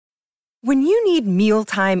When you need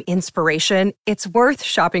mealtime inspiration, it's worth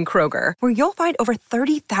shopping Kroger, where you'll find over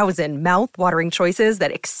 30,000 mouth-watering choices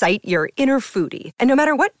that excite your inner foodie. And no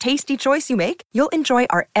matter what tasty choice you make, you'll enjoy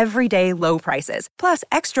our everyday low prices, plus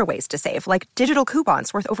extra ways to save, like digital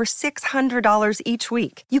coupons worth over $600 each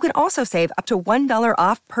week. You can also save up to $1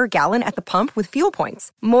 off per gallon at the pump with fuel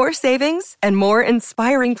points. More savings and more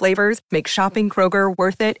inspiring flavors make shopping Kroger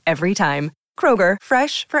worth it every time. Kroger,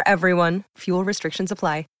 fresh for everyone. Fuel restrictions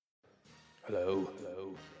apply. Hello.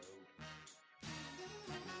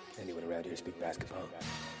 Anyone around here speak basketball?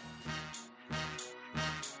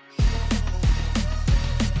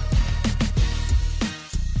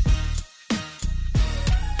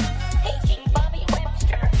 Paging Bobby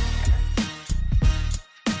Webster.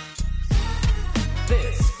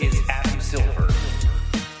 This is Adam Silver.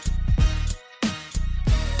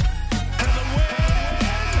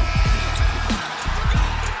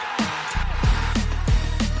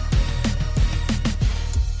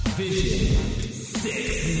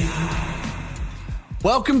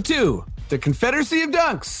 Welcome to the Confederacy of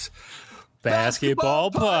Dunks Basketball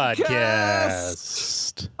Podcast.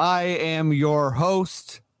 I am your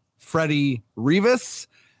host, Freddie Rivas.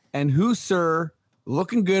 And who, sir,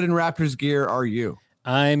 looking good in Raptors gear are you?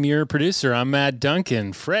 I'm your producer. I'm Matt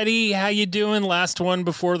Duncan. Freddie, how you doing? Last one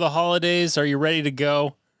before the holidays. Are you ready to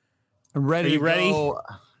go? I'm ready. Are you to ready? Go.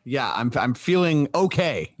 Yeah, I'm feeling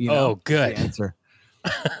okay. Oh, good. The answer.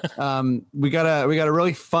 We got a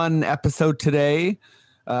really fun episode today.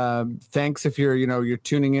 Thanks if you're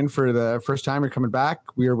tuning in for the first time, you're coming back.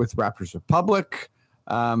 We are with Raptors Republic.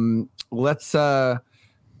 Let's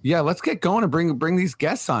get going and bring these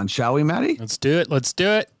guests on, shall we, Maddie? Let's do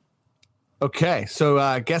it. Okay,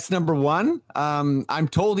 so guest number one, I'm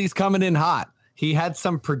told he's coming in hot. He had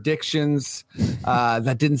some predictions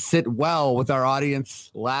that didn't sit well with our audience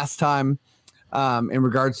last time in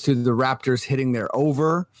regards to the Raptors hitting their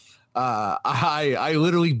over. I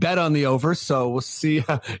literally bet on the over, so we'll see.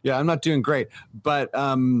 Yeah, I'm not doing great, but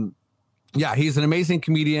he's an amazing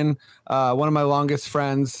comedian, one of my longest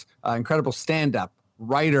friends, incredible stand-up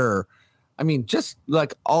writer. I mean, just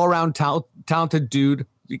like all around talented dude.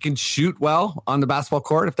 You can shoot well on the basketball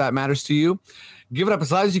court if that matters to you. Give it up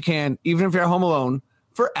as loud as you can, even if you're home alone,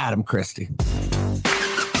 for Adam Christie.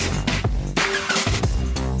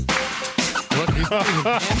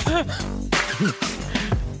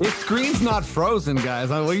 His screen's not frozen, guys.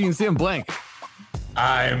 You can see him blink.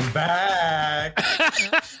 I'm back.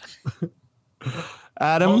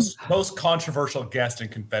 Adam. Most controversial guest in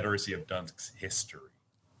Confederacy of Dunks history.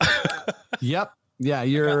 Yep. Yeah,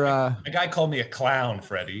 you're... A guy called me a clown,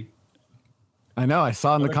 Freddie. I know. I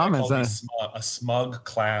saw in the comments. A smug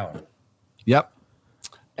clown. Yep.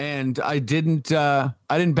 And I didn't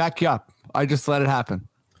back you up. I just let it happen.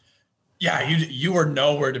 Yeah, you were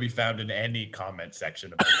nowhere to be found in any comment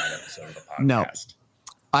section about that episode of the podcast. No.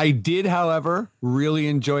 I did, however, really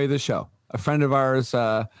enjoy the show. A friend of ours,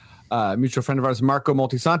 mutual friend of ours, Marco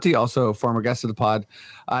Multisanti, also a former guest of the pod,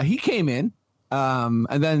 he came in,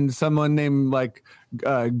 and then someone named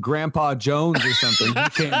Grandpa Jones or something, he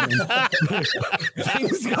came in.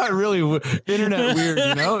 Things got really internet weird,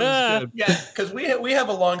 It was good. Yeah, because we have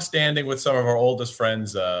a long standing with some of our oldest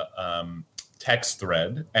friends text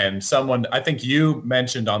thread, and someone, I think you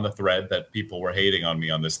mentioned on the thread that people were hating on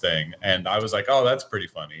me on this thing, and I was like, oh, that's pretty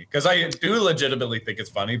funny, because I do legitimately think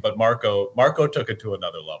it's funny, but Marco took it to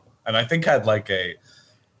another level, and I think had like a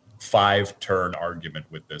 5-turn argument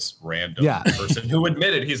with this random person who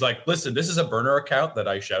admitted, he's like, listen, this is a burner account that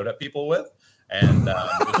I shout at people with, and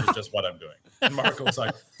this is just what I'm doing. And Marco was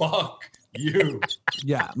like, fuck you.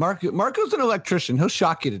 Yeah, Marco's an electrician. He'll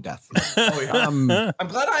shock you to death. Oh, yeah. I'm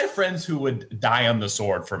glad I have friends who would die on the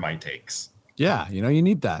sword for my takes. Yeah, you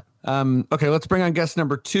need that. Okay, let's bring on guest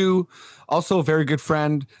number 2. Also a very good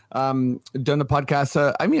friend. Done the podcast,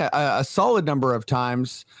 a solid number of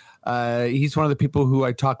times. He's one of the people who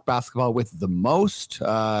I talk basketball with the most.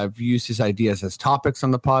 I've used his ideas as topics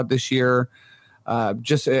on the pod this year.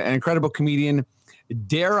 Just an incredible comedian.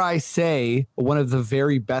 Dare I say, one of the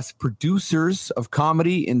very best producers of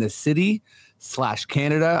comedy in the city /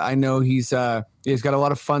 Canada. I know he's got a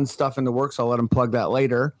lot of fun stuff in the works. I'll let him plug that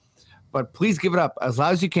later. But please give it up as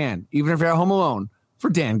loud as you can, even if you're at home alone, for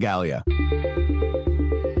Dan Gallia.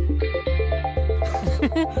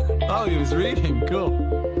 Oh, he was reading. Cool.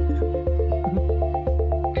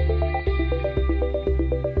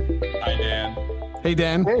 Hi, Dan. Hey,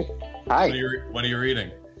 Dan. Hey. Hi. What are you reading?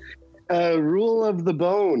 Rule of the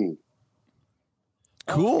Bone.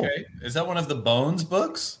 Cool. Okay. Is that one of the Bones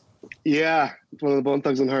books? Yeah, it's one of the Bone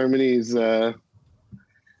Thugs and Harmonies. I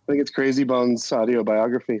think it's Crazy Bones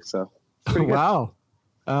autobiography. So, Wow.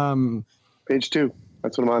 Page 2.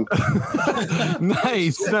 That's what I'm on.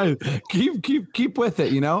 Nice. Keep with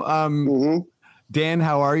it. Dan,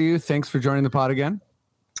 how are you? Thanks for joining the pod again.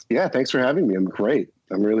 Yeah, thanks for having me. I'm great.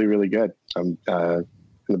 I'm really, really good. I'm in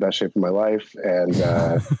the best shape of my life, and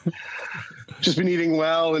just been eating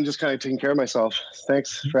well and just kind of taking care of myself.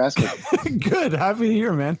 Thanks for asking. Good. Happy to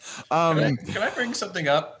hear, man. Can I bring something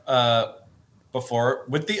up before?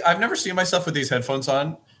 I've never seen myself with these headphones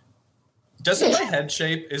on. Isn't my head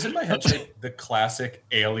shape the classic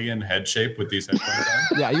alien head shape with these headphones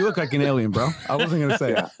on? Yeah, you look like an alien, bro. I wasn't going to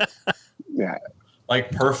say that. Yeah.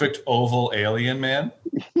 Like perfect oval alien man.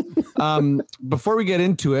 Before we get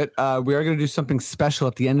into it, we are going to do something special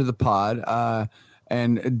at the end of the pod.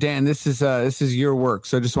 And Dan, this is your work,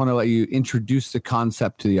 so I just want to let you introduce the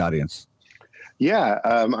concept to the audience. Yeah,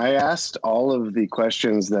 I asked all of the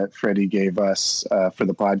questions that Freddie gave us for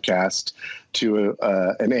the podcast to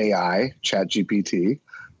an AI, ChatGPT,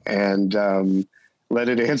 and let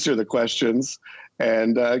it answer the questions,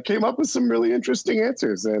 and came up with some really interesting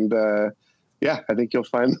answers. And yeah, I think you'll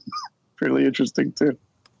find them really interesting too.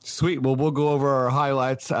 Sweet. Well, we'll go over our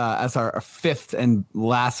highlights as our fifth and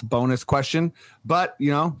last bonus question. But,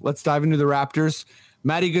 let's dive into the Raptors.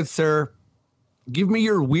 Matty, good sir, give me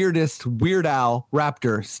your weirdest Weird Al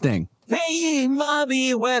Raptor sting. Hey,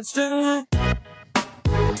 Bobby Webster.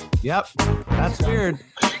 Yep, that's weird.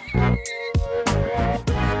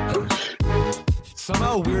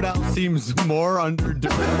 Somehow Weird Al seems more under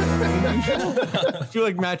I feel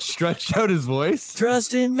like Matt stretched out his voice.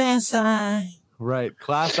 Trust in Masai. Right,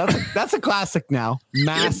 that's a classic now.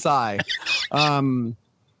 Masai,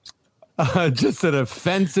 just an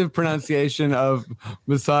offensive pronunciation of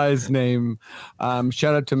Masai's name.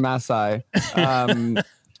 Shout out to Masai.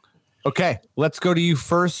 Okay, let's go to you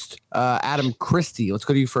first, Adam Christie. Let's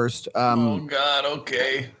go to you first. Oh God,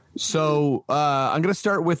 okay. So I'm going to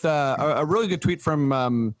start with a really good tweet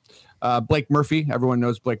from Blake Murphy. Everyone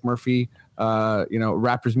knows Blake Murphy,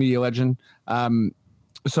 Raptors media legend.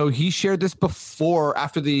 So he shared this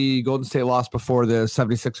after the Golden State loss, before the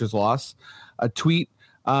 76ers loss, a tweet.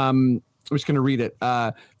 I'm just going to read it.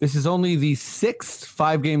 This is only the sixth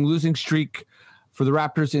 5-game losing streak for the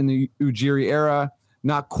Raptors in the Ujiri era.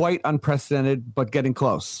 Not quite unprecedented, but getting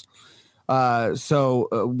close.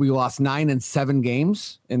 So we lost 9 and 7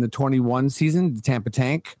 games in the 21 season, the Tampa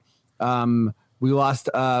Tank. We lost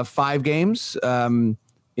 5 games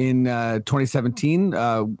in 2017.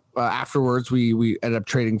 Afterwards, we ended up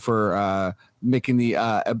trading for making the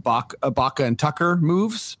Ibaka and Tucker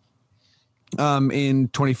moves. In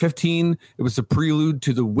 2015, it was a prelude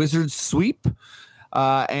to the Wizards sweep.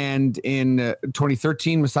 And in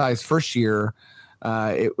 2013, Masai's first year,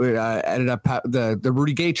 it ended up the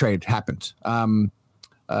Rudy Gay trade happened. And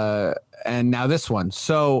now this one.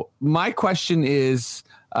 So my question is,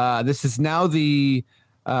 this is now the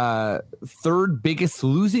third biggest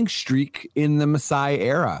losing streak in the Masai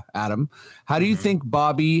era. Adam, how do you think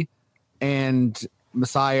Bobby and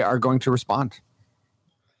Masai are going to respond?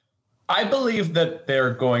 I believe that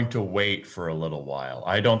they're going to wait for a little while.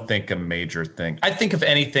 I don't think a major thing. I think if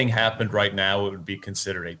anything happened right now, it would be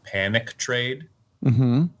considered a panic trade.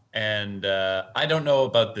 Mm-hmm. And I don't know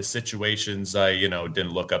about the situations. I,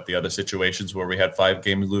 didn't look up the other situations where we had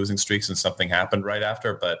 5-game losing streaks and something happened right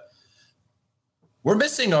after. But we're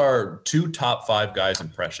missing our 2 top 5 guys in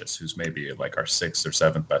Precious, who's maybe like our 6th or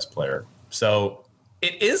 7th best player. So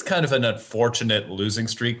it is kind of an unfortunate losing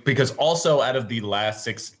streak, because also out of the last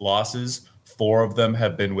 6 losses, 4 of them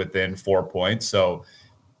have been within 4 points. So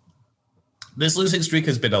this losing streak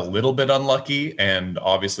has been a little bit unlucky, and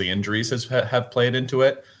obviously injuries have played into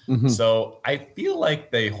it. Mm-hmm. So I feel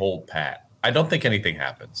like they hold pat. I don't think anything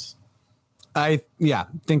happens. I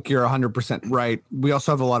think you're 100% right. We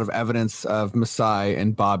also have a lot of evidence of Masai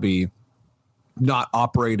and Bobby not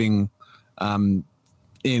operating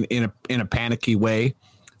in a panicky way,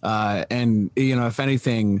 and if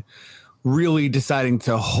anything, really deciding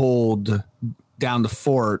to hold down the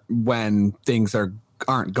fort when things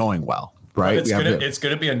aren't going well. Right. It's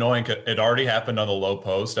gonna be annoying. It already happened on the Low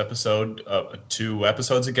Post episode, 2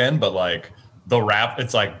 episodes again, but like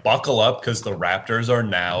it's like buckle up, because the Raptors are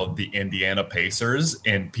now the Indiana Pacers,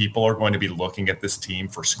 and people are going to be looking at this team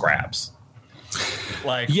for scraps.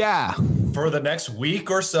 Like, yeah, for the next week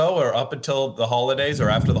or so, or up until the holidays or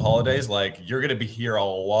after the holidays, like you're going to hear a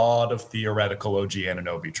lot of theoretical OG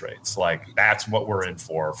Anunoby trades. Like that's what we're in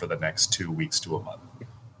for the next 2 weeks to a month.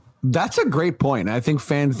 That's a great point. I think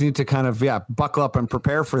fans need to kind of buckle up and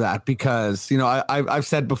prepare for that, because I've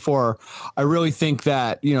said before, I really think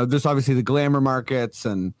that there's obviously the glamour markets,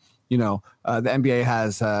 and the NBA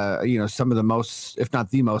has some of the most, if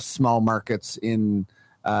not the most, small markets in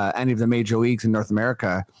any of the major leagues in North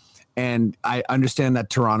America. And I understand that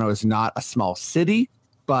Toronto is not a small city,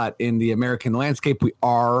 but in the American landscape, we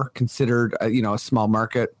are considered, a small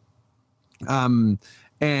market. And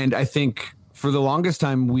I think for the longest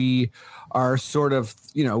time, we are sort of,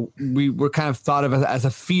 we're kind of thought of as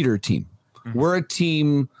a feeder team. Mm-hmm. We're a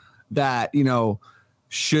team that,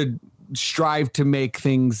 should strive to make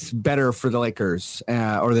things better for the Lakers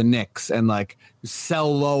or the Knicks and like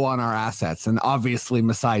sell low on our assets. And obviously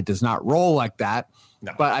Masai does not roll like that.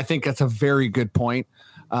 No. But I think that's a very good point.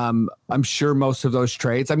 I'm sure most of those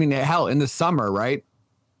trades, I mean, hell, in the summer, right?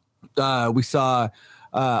 We saw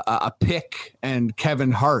a pick and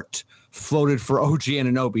Kevin Hart floated for OG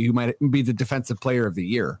Anunoby, who might be the defensive player of the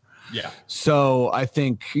year. Yeah. So I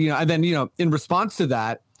think, and then, in response to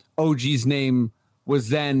that, OG's name was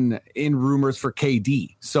then in rumors for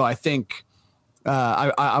KD. So I think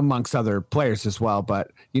I amongst other players as well.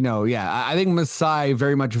 But, I think Masai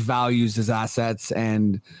very much values his assets,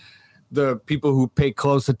 and the people who pay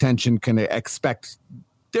close attention can expect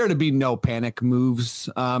there to be no panic moves.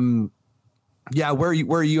 Where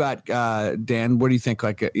are you at, Dan? What do you think?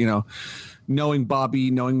 Like, knowing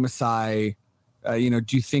Bobby, knowing Masai, do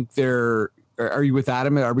you think are you with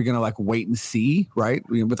Adam? Are we going to like wait and see, right?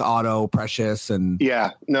 With Otto, Precious, and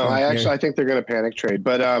I think they're going to panic trade,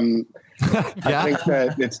 but I think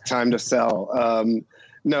that it's time to sell.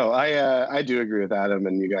 I do agree with Adam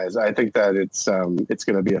and you guys. I think that it's going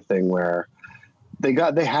to be a thing where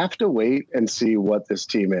they have to wait and see what this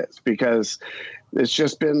team is, because it's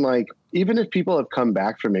just been like, even if people have come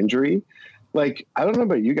back from injury, like, I don't know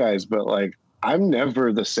about you guys, but like, I'm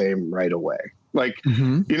never the same right away. Like,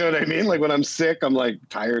 You know what I mean? Like when I'm sick, I'm like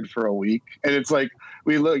tired for a week. And it's like,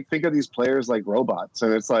 think of these players like robots.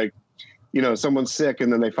 And it's like, someone's sick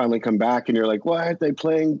and then they finally come back and you're like, why aren't they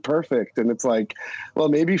playing perfect? And it's like, well,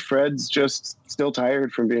 maybe Fred's just still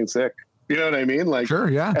tired from being sick. You know what I mean? Like, sure,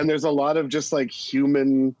 yeah. And there's a lot of just like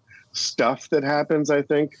human stuff that happens, I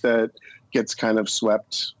think, that gets kind of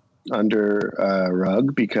swept under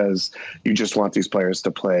rug, because you just want these players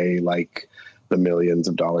to play like the millions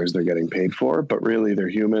of dollars they're getting paid for, but really they're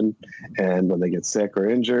human. And when they get sick or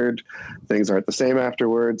injured, things aren't the same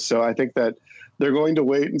afterwards. So I think that they're going to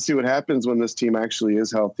wait and see what happens when this team actually is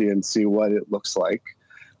healthy and see what it looks like.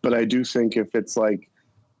 But I do think if it's like,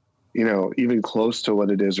 even close to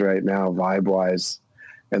what it is right now, vibe wise,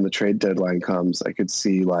 and the trade deadline comes, I could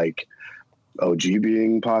see like OG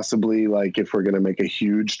being possibly, like, if we're going to make a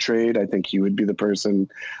huge trade, I think he would be the person,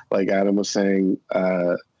 like Adam was saying,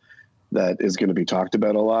 that is going to be talked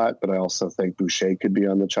about a lot. But I also think Boucher could be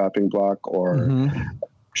on the chopping block, or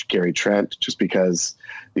Gary Trent, just because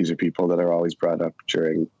these are people that are always brought up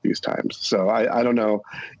during these times. So I don't know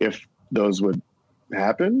if those would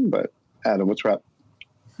happen, but Adam, what's up?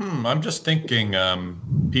 I'm just thinking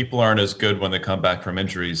people aren't as good when they come back from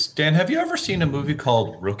injuries. Dan, have you ever seen a movie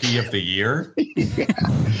called Rookie of the Year? Yeah.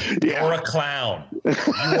 You're a clown. You're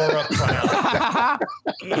a clown.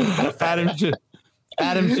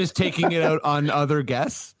 Adam's just taking it out on other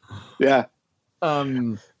guests. Yeah.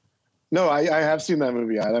 No, I have seen that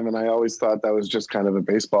movie, Adam, and I always thought that was just kind of a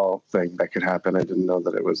baseball thing that could happen. I didn't know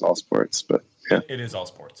that it was all sports, but yeah. It is all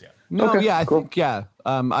sports, yeah. No, okay, yeah, cool. I think, yeah.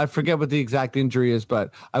 I forget what the exact injury is,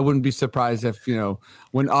 but I wouldn't be surprised if,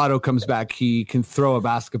 when Otto comes back, he can throw a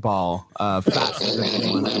basketball faster than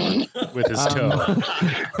anyone ever. With his toe.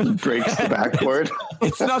 Breaks the backboard.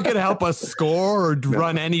 It's not going to help us score or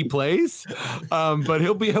run any plays, but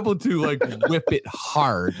he'll be able to like whip it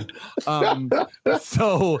hard. I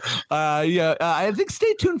think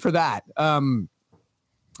stay tuned for that.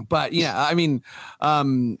 But yeah, I mean,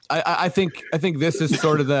 I think this is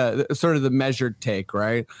sort of the measured take,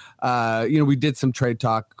 right? We did some trade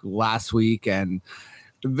talk last week, and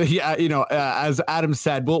as Adam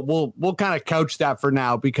said, we'll kind of couch that for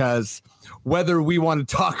now, because whether we want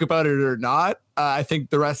to talk about it or not, I think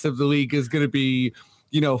the rest of the league is going to be,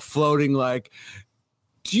 floating like,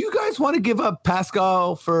 do you guys want to give up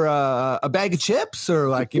Pascal for a bag of chips, or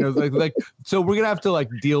like, so we're gonna have to like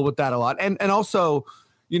deal with that a lot, and also.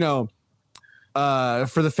 For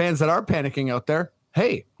the fans that are panicking out there,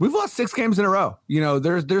 hey, we've lost 6 games in a row.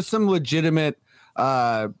 There's some legitimate,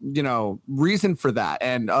 reason for that.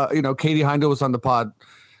 And, Katie Heindel was on the pod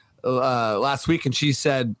last week, and she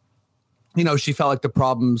said, she felt like the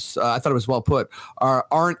problems, I thought it was well put,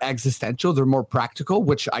 aren't existential. They're more practical,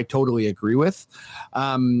 which I totally agree with.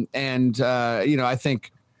 I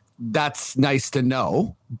think that's nice to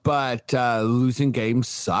know, but losing games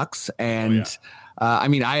sucks. And,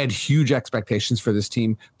 I had huge expectations for this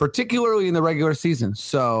team, particularly in the regular season.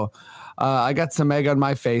 So I got some egg on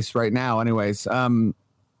my face right now anyways.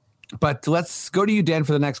 But let's go to you, Dan,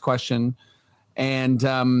 for the next question. And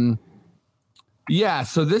so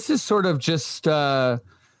this is sort of just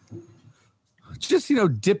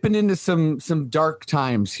dipping into some dark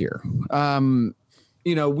times here.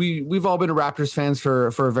 We've all been Raptors fans for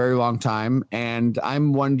a very long time, and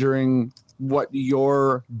I'm wondering what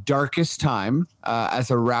your darkest time as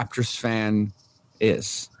a Raptors fan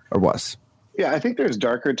is or was. Yeah, I think there's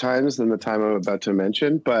darker times than the time I'm about to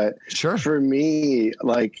mention, but sure, for me,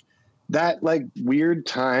 like that weird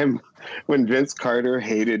time when Vince Carter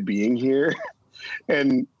hated being here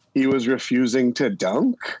and he was refusing to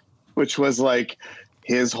dunk, which was like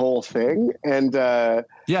his whole thing. And that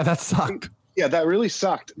sucked. Yeah, that really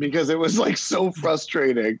sucked because it was like so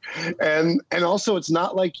frustrating. And also it's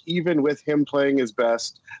not like even with him playing his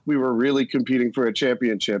best, we were really competing for a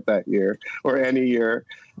championship that year or any year.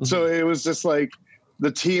 Mm-hmm. So it was just like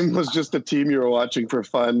the team was just a team you were watching for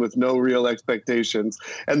fun with no real expectations.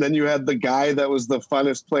 And then you had the guy that was the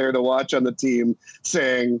funnest player to watch on the team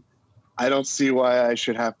saying, I don't see why I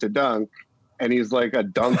should have to dunk. And he's like a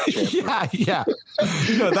dunk champion. Yeah.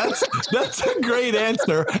 That's a great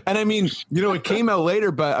answer. And I mean, it came out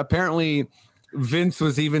later, but apparently Vince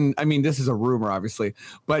was even, I mean, this is a rumor, obviously,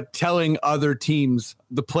 but telling other teams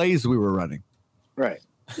the plays we were running. Right.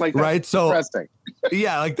 Like, right. So, interesting.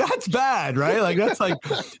 Yeah, like that's bad, right? Like that's like,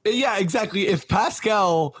 yeah, exactly. If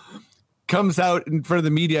Pascal comes out in front of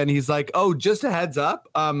the media and he's like, oh, just a heads up,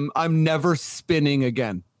 I'm never spinning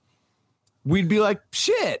again. We'd be like,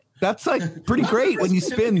 shit. That's like pretty great when you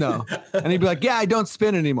spin, though. And he'd be like, yeah, I don't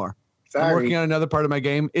spin anymore. Sorry. I'm working on another part of my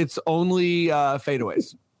game. It's only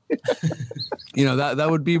fadeaways. That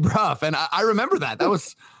would be rough. And I remember that. That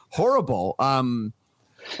was horrible.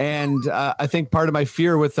 And I think part of my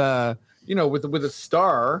fear with a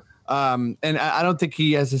star, and I don't think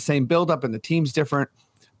he has the same buildup and the team's different,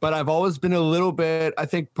 but I've always been a little bit, I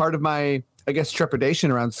think part of my,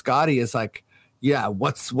 trepidation around Scottie is like, yeah,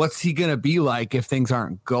 what's he gonna be like if things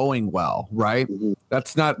aren't going well, right? Mm-hmm.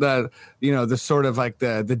 That's not the sort of like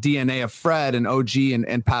the DNA of Fred and OG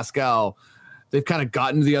and Pascal. They've kind of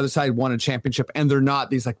gotten to the other side, won a championship, and they're not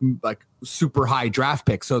these like super high draft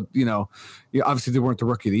picks. So obviously they weren't the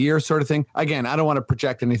rookie of the year sort of thing. Again, I don't want to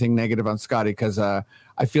project anything negative on Scottie because I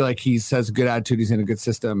feel like he has a good attitude, he's in a good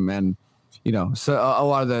system, and so a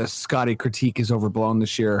lot of the Scottie critique is overblown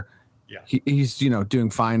this year. Yeah, he's doing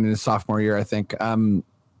fine in his sophomore year, I think.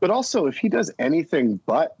 But also, if he does anything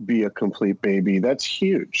but be a complete baby, that's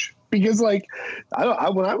huge. Because like,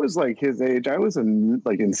 when I was like his age, I was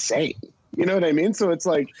insane. You know what I mean? So it's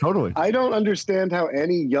like, totally. I don't understand how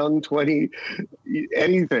any young 20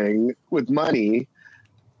 anything with money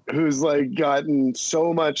who's like gotten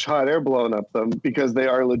so much hot air blown up them because they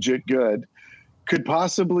are legit good could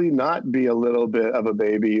possibly not be a little bit of a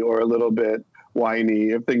baby or a little bit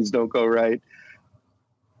whiny if things don't go right.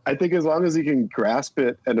 I think as long as he can grasp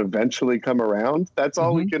it and eventually come around, that's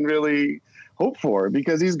all we can really hope for,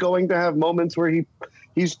 because he's going to have moments where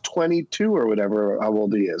he's 22 or whatever, how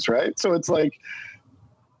old he is, right? So it's like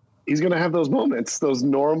he's going to have those moments, those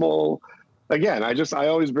normal. Again, I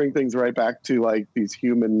always bring things right back to like these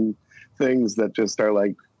human things that just are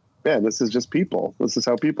like, man, this is just people. This is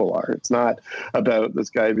how people are. It's not about this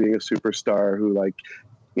guy being a superstar who like,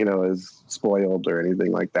 is spoiled or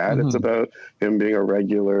anything like that. It's about him being a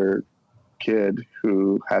regular kid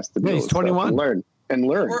who has to he's 21 and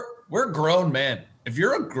learn. We're grown men. If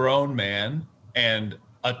you're a grown man and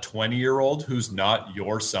a 20-year-old who's not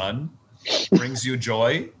your son brings you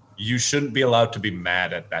joy, you shouldn't be allowed to be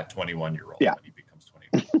mad at that 21-year-old when he becomes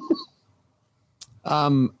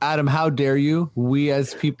 21. Adam, how dare you? We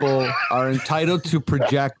as people are entitled to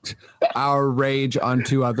project our rage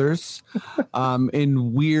onto others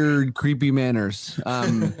in weird, creepy manners.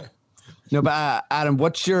 But Adam,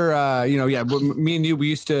 what's your, me and you, we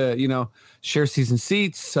used to, share season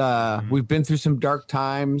seats. We've been through some dark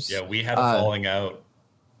times. Yeah, we had a falling out.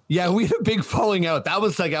 Yeah, we had a big falling out. That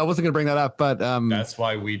was like, I wasn't going to bring that up, but that's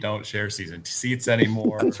why we don't share season seats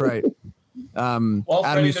anymore. That's right.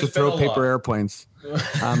 Adam used to throw paper airplanes.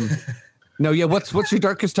 What's your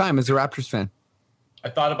darkest time as a Raptors fan? I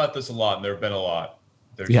thought about this a lot, and there have been a lot.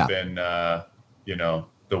 There's been, the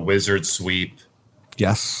Wizards sweep.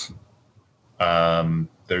 Yes.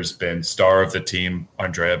 There's been star of the team,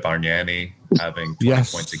 Andrea Bargnani, having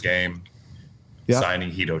 20 points a game, signing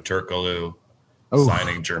Hito Turkoglu,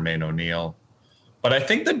 signing Jermaine O'Neal. But I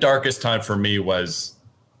think the darkest time for me was,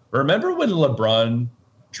 remember when LeBron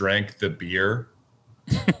drank the beer?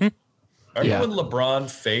 Remember when LeBron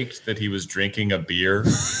faked that he was drinking a beer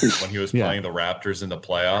when he was playing the Raptors in the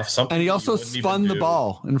playoffs? And he also spun the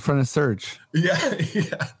ball in front of Serge. Yeah.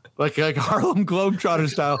 like Harlem Globetrotter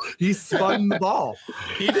style. He spun the ball.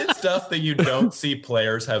 He did stuff that you don't see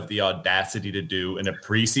players have the audacity to do in a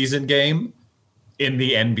preseason game in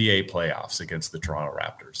the NBA playoffs against the Toronto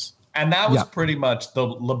Raptors. And that was pretty much the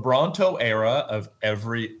LeBronto era of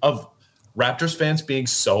Raptors fans being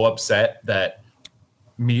so upset that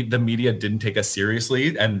the media didn't take us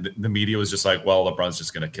seriously. And the media was just like, well, LeBron's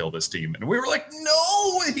just going to kill this team. And we were like,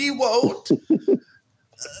 no, he won't.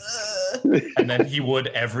 And then he would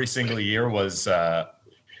every single year was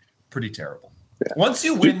pretty terrible. Yeah. Once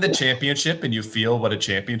you win the championship and you feel what a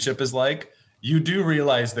championship is like, you do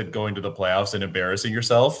realize that going to the playoffs and embarrassing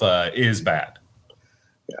yourself is bad.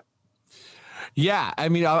 Yeah, I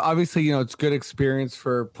mean, obviously, it's good experience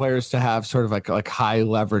for players to have sort of like high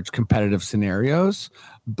leverage competitive scenarios.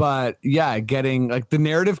 But yeah, getting like the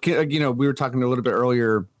narrative, we were talking a little bit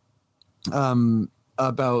earlier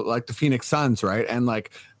about like the Phoenix Suns, right? And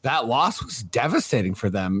like that loss was devastating for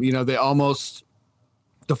them. The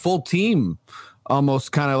full team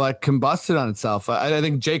almost kind of like combusted on itself. I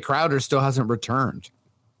think Jay Crowder still hasn't returned.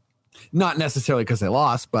 Not necessarily because they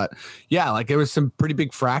lost, but yeah, like there was some pretty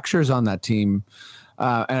big fractures on that team.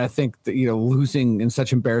 And I think that, losing in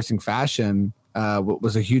such embarrassing fashion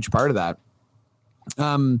was a huge part of that.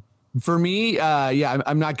 For me,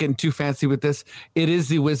 I'm not getting too fancy with this. It is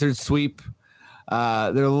the Wizards sweep. There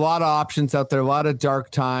are a lot of options out there, a lot of dark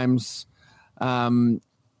times. I'm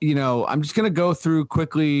just going to go through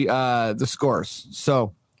quickly the scores.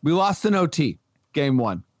 So we lost in OT, game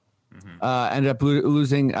 1. Ended up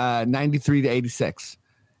losing 93-86.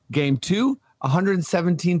 Game 2,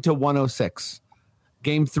 117-106.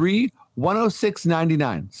 Game 3,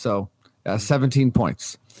 106-99. So 17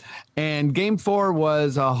 points. And game 4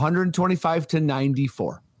 was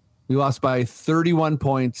 125-94. We lost by 31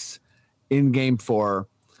 points in game 4.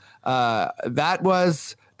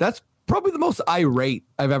 That's probably the most irate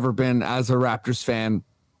I've ever been as a Raptors fan.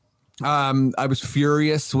 I was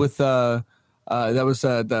furious with that was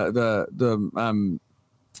the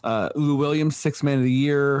Lou Williams 6th Man of the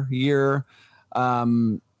Year.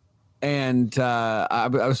 And I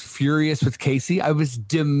was furious with Casey. I was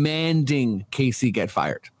demanding Casey get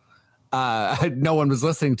fired. No one was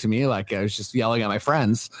listening to me. Like I was just yelling at my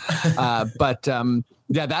friends. But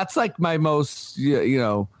that's like my most,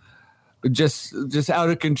 just out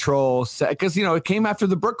of control. Because, it came after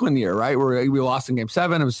the Brooklyn year, right? Where we lost in game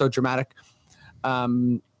 7. It was so dramatic.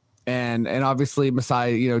 And obviously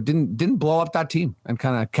Masai, didn't blow up that team and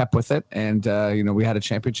kind of kept with it. And, we had a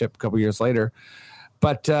championship a couple years later.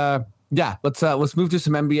 But let's move to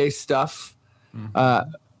some NBA stuff.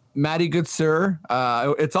 Maddie, good sir.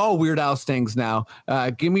 It's all Weird Al stings now.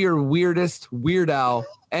 Give me your weirdest Weird Al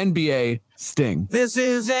NBA sting. This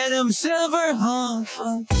is Adam Silver.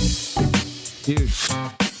 Dude.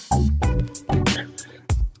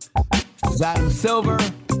 Adam Silver.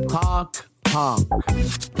 Honk.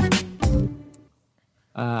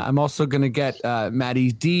 I'm also going to get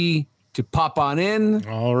Maddie D to pop on in.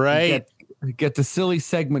 All right. Get the silly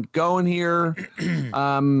segment going here.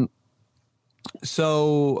 Lots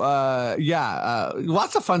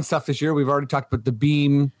of fun stuff this year. We've already talked about the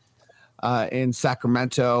Beam in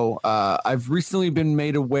Sacramento. I've recently been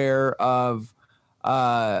made aware of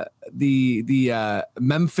the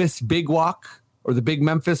Memphis Big Walk, or the Big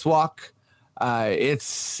Memphis Walk.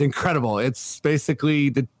 It's incredible. It's basically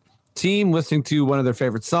the team listening to one of their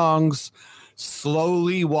favorite songs,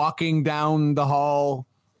 slowly walking down the hall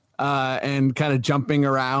and kind of jumping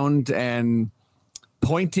around and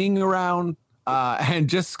pointing around and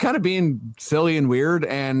just kind of being silly and weird.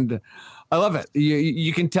 And I love it.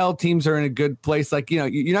 You can tell teams are in a good place. Like, you're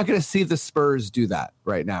not going to see the Spurs do that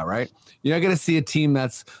right now, right? You're not going to see a team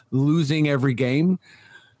that's losing every game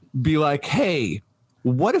be like, hey,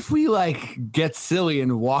 what if we get silly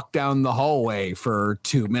and walk down the hallway for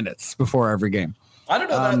 2 minutes before every game? I don't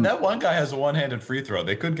know. That one guy has a one-handed free throw.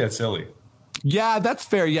 They could get silly. Yeah, that's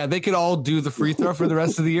fair. Yeah, they could all do the free throw for the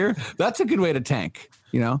rest of the year. That's a good way to tank,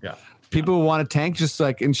 Yeah. People who want to tank, just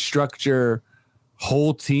instruct your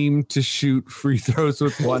whole team to shoot free throws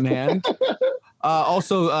with one hand.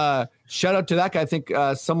 Also, shout out to that guy. I think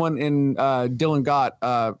someone in Dylan Gott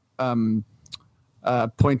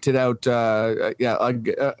pointed out,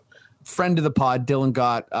 a friend of the pod, Dylan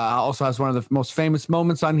Gott, also has one of the most famous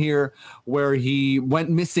moments on here where he went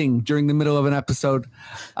missing during the middle of an episode.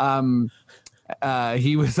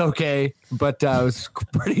 He was okay, but it was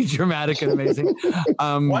pretty dramatic and amazing.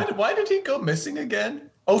 Why did he go missing again?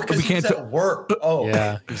 Oh, because he was at work. Oh,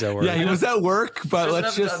 yeah, he's at work. Yeah, he was at work, but he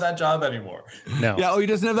doesn't have that job anymore. No. Yeah, he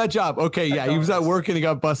doesn't have that job. Okay, yeah, he was at work and he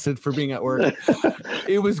got busted for being at work.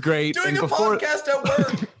 It was great. Doing a podcast at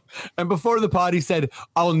work. And before the pod, he said,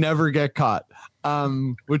 "I'll never get caught,"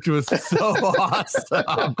 which was so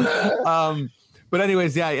awesome. But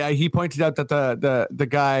anyways, yeah, he pointed out that the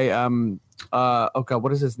guy, oh God,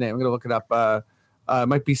 what is his name? I'm gonna look it up. It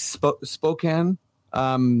might be Spokane,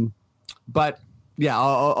 but yeah,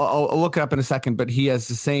 I'll look it up in a second. But he has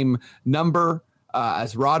the same number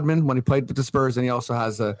as Rodman when he played with the Spurs, and he also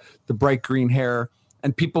has the bright green hair.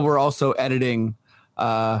 And people were also editing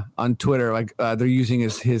on Twitter, like they're using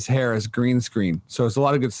his hair as green screen. So there's a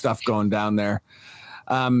lot of good stuff going down there.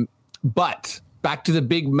 But back to the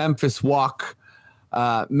big Memphis walk.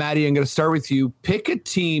 Maddie, I'm going to start with you. Pick a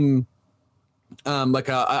team, and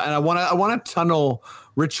I want a tunnel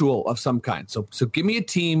ritual of some kind. So give me a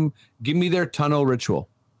team. Give me their tunnel ritual.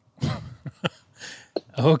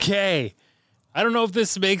 Okay, I don't know if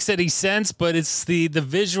this makes any sense, but it's the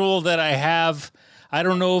visual that I have. I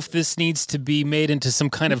don't know if this needs to be made into some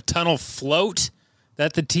kind of tunnel float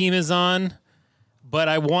that the team is on, but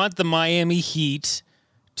I want the Miami Heat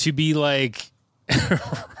to be like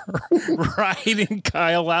riding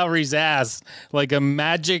Kyle Lowry's ass like a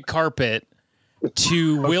magic carpet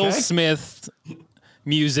to Will Smith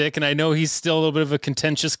music. And I know he's still a little bit of a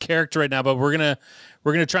contentious character right now, but we're gonna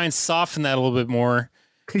try and soften that a little bit more.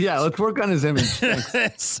 Yeah, let's work on his image.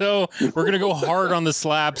 So we're gonna go hard on the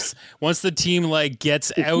slaps. Once the team like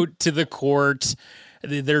gets out to the court,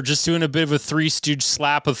 they're just doing a bit of a Three Stooge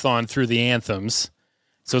slapathon through the anthems.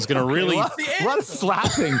 So it's gonna really a lot of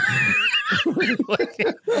slapping.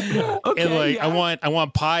 I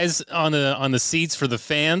want pies on the seats for the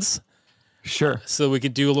fans. Sure. So we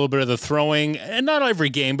could do a little bit of the throwing, and not every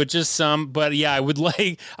game, but just some. But yeah,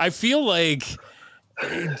 I feel like,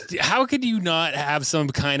 how could you not have some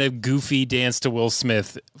kind of goofy dance to Will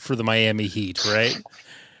Smith for the Miami Heat, right?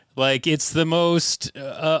 Like, it's the most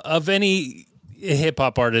of any hip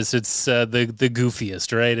hop artist. It's the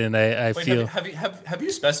goofiest, right? And I feel. Have you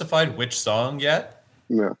specified which song yet?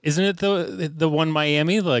 No. Isn't it the one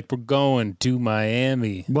Miami? Like, we're going to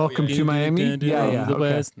Miami. Welcome to Miami. Yeah. The Okay.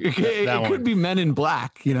 West. It could be Men in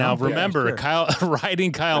Black. You know. Now remember, Yeah, sure.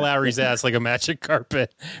 riding Kyle Lowry's ass like a magic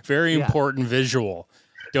carpet. Very important visual.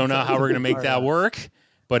 Don't know how we're gonna make that work,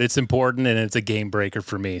 but it's important and it's a game breaker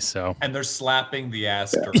for me. So. And they're slapping the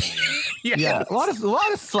ass during it. Yeah, a lot of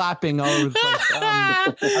slapping all over the place.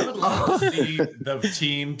 I would love to see the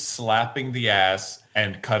team slapping the ass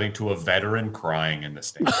and cutting to a veteran crying in the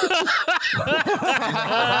stands. The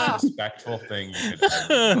most respectful thing you could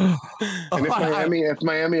ever do. And if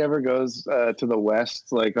Miami ever goes to the West,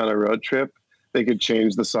 like on a road trip, they could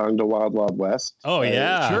change the song to Wild Wild West. Oh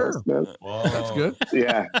yeah, sure. Whoa. That's good.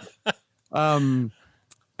 Yeah.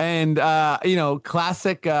 And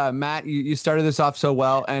classic Matt. You started this off so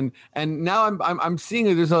well, and now I'm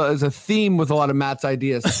seeing there's a theme with a lot of Matt's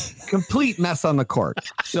ideas. Complete mess on the court.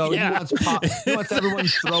 So he wants everyone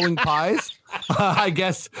throwing pies, I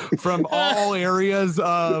guess, from all areas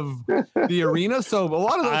of the arena. So a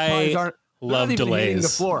lot of those pies aren't. Love not even hitting delays. the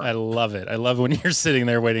floor. I love it. I love when you're sitting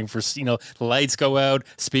there waiting for, the lights go out,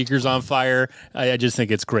 speakers on fire. I just think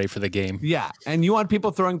it's great for the game. Yeah, and you want people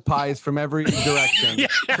throwing pies from every direction.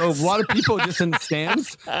 Yes. So a lot of people just in the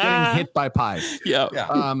stands getting hit by pies. Yeah.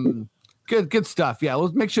 Good stuff. Yeah,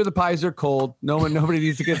 let's make sure the pies are cold. Nobody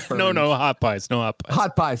needs to get burned. No hot pies. No hot pies.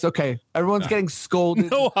 Hot pies. Okay, everyone's getting scolded.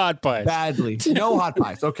 No hot pies. Badly. No hot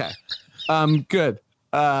pies. Okay. Good.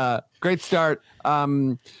 Great start.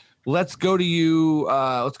 Let's go to you.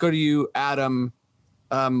 Adam.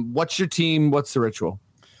 What's your team? What's the ritual?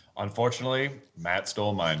 Unfortunately, Matt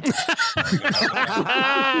stole mine.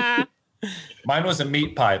 Mine was a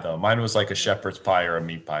meat pie, though. Mine was like a shepherd's pie or a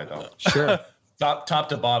meat pie, though. Sure. Top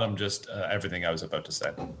to bottom, just everything I was about to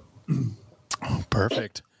say. Oh,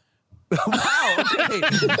 perfect. Wow. Okay.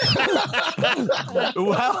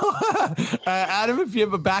 Well, Adam, if you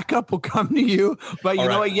have a backup, we'll come to you. But you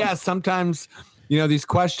know what? Yeah, sometimes these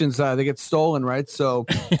questions they get stolen, right? So,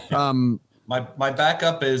 my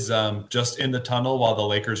backup is just in the tunnel while the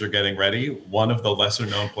Lakers are getting ready. One of the lesser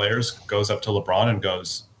known players goes up to LeBron and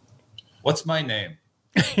goes, "What's my name?"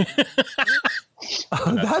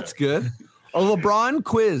 That's good. A LeBron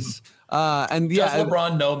quiz. Does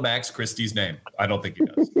LeBron know Max Christie's name? I don't think he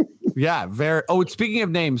does. Yeah, very. Oh, speaking of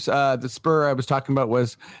names, the Spur I was talking about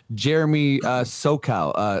was Jeremy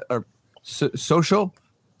Sochan.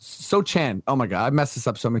 Oh my God, I messed this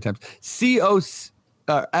up so many times. Sochan.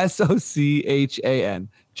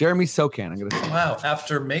 Jeremy Sochan. I'm gonna say. Wow.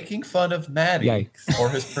 After making fun of Maddie Yikes. for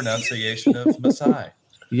his pronunciation of Masai.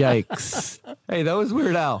 Yikes! Hey, that was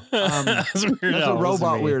Weird Al. That's a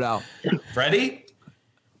robot Weird Al. Freddie,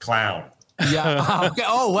 clown. Yeah. Okay.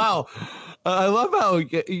 Oh wow. I love how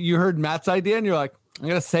you heard Matt's idea and you're like, I'm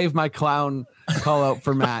gonna save my clown call out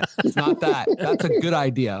for Matt. It's not that. That's a good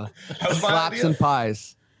idea. How's my Slaps idea? and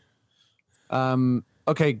pies.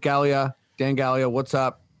 Okay, Gallia, Dan Gallia, what's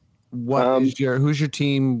up? Who's your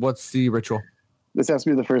team? What's the ritual? This has to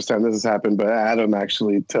be the first time this has happened, but Adam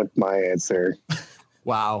actually took my answer.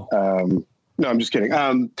 Wow. No, I'm just kidding.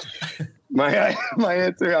 My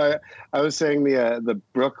answer, I was saying the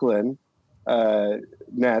Brooklyn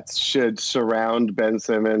Nets should surround Ben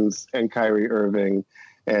Simmons and Kyrie Irving,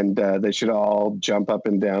 and they should all jump up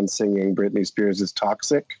and down singing Britney Spears'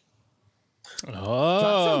 "Toxic."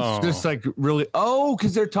 Oh, Just like really. Oh,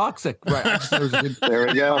 because they're toxic, right? I just thought it was a good. There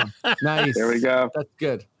we go. Nice. There we go. That's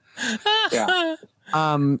good. Yeah.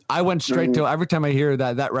 I went straight to every time I hear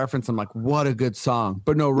that reference, I'm like, what a good song.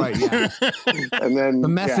 But no, right, yeah. And then The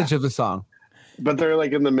message of the song. but they're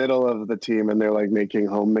like in the middle of the team, and they're like making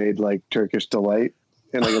homemade like Turkish delight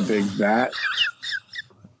in like a big vat.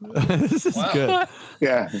 This is good.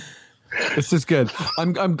 Yeah. This is good.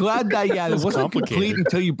 I'm glad that it wasn't complicated. complete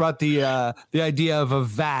until you brought the idea of a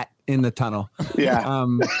vat in the tunnel. Yeah.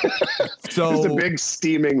 So Just a big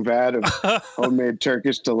steaming vat of homemade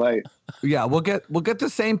Turkish delight. yeah, we'll get the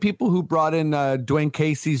same people who brought in Dwayne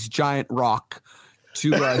Casey's giant rock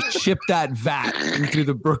to ship that vat into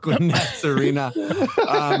the Brooklyn Nets arena. Do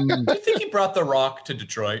you think he brought the Rock to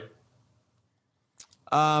Detroit?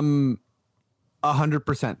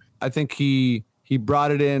 100%. I think he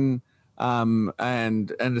brought it in,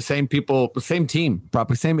 and the same people, same team,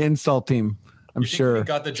 probably same install team. I'm You think sure. when he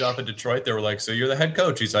got the job at Detroit, they were like, "So you're the head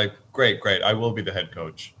coach?" He's like, "Great, I will be the head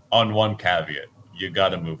coach." On one caveat, you got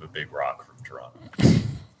to move a big rock from Toronto.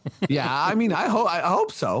 Yeah, I mean, I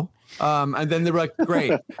hope so. And then they were like,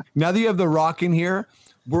 "Great, now that you have the Rock in here,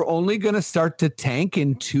 we're only going to start to tank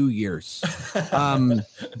in 2 years."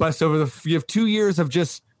 But so you have 2 years of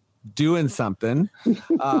just doing something.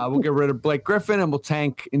 We'll get rid of Blake Griffin and we'll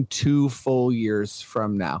tank in 2 full years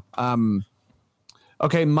from now.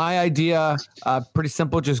 Okay, my idea, pretty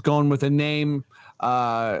simple, just going with a name.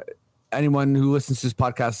 Anyone who listens to this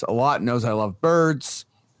podcast a lot knows I love birds.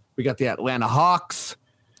 We got the Atlanta Hawks.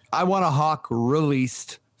 I want a Hawk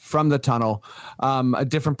released from the tunnel. A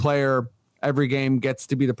different player every game gets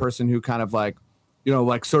to be the person who kind of like,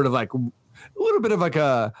 sort of like a little bit of like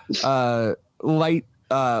a light,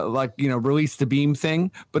 release the beam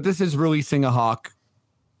thing. But this is releasing a Hawk.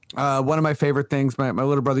 One of my favorite things, my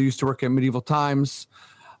little brother used to work at Medieval Times,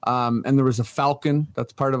 and there was a falcon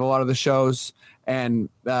that's part of a lot of the shows, and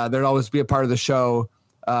there'd always be a part of the show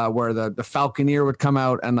where the falconeer would come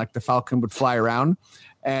out and like the falcon would fly around,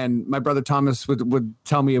 and my brother Thomas would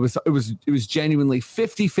tell me it was genuinely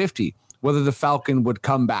 50-50 whether the falcon would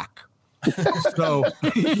come back. So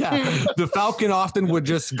yeah, the falcon often would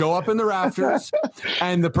just go up in the rafters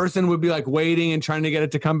and the person would be like waiting and trying to get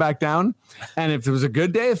it to come back down. And if it was a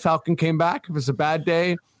good day, the falcon came back. If it was a bad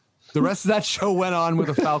day, the rest of that show went on with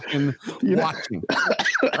a falcon watching.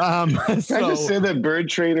 Can I just say that bird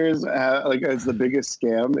trainers is the biggest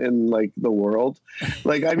scam in like the world?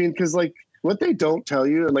 Like, I mean, because like what they don't tell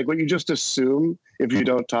you and like what you just assume if you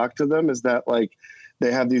don't talk to them is that like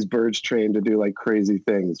they have these birds trained to do like crazy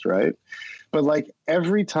things, right? But like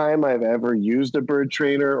every time I've ever used a bird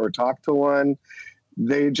trainer or talked to one,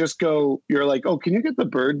 they just go, you're like, "Oh, can you get the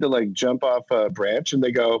bird to like jump off a branch?" And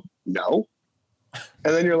they go, "No."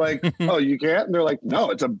 And then you're like, "Oh, you can't?" And they're like, "No,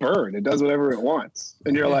 it's a bird. It does whatever it wants."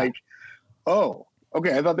 And you're like, "Oh,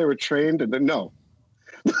 okay. I thought they were trained." And then no,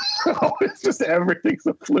 it's just everything's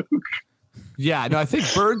a fluke. Yeah, no, I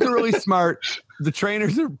think birds are really smart. The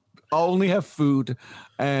trainers only have food,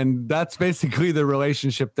 and that's basically the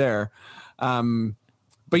relationship there.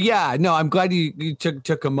 But yeah, no, I'm glad you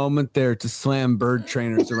took a moment there to slam bird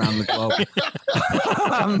trainers around the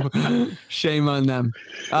globe. Shame on them.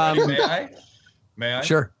 May I?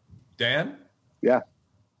 Sure. Dan? Yeah.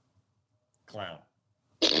 Clown.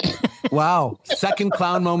 Wow. Second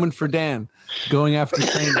clown moment for Dan going after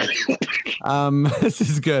trainers. This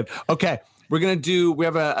is good. Okay. We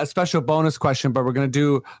have a special bonus question, but we're going to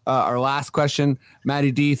do our last question.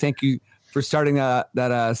 Maddie D, thank you for starting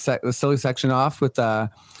the silly section off with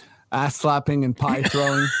ass slapping and pie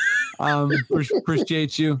throwing.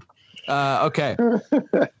 Appreciate you. Okay.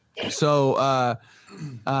 So,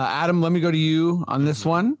 Adam, let me go to you on this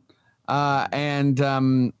one. What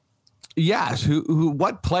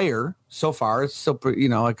player so far, it's still,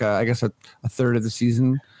 I guess a third of the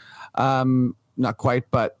season, not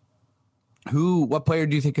quite, but what player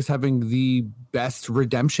do you think is having the best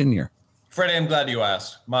redemption year? Freddie, I'm glad you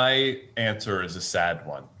asked. My answer is a sad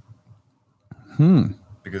one.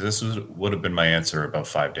 Because this would have been my answer about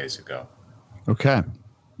 5 days ago. Okay.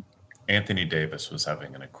 Anthony Davis was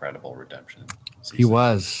having an incredible redemption season. He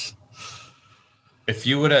was. If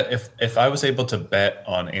you would have, if I was able to bet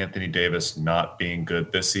on Anthony Davis not being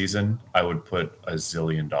good this season, I would put $1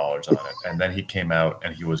 zillion on it. And then he came out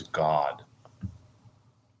and he was God.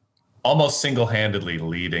 Almost single-handedly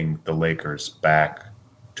leading the Lakers back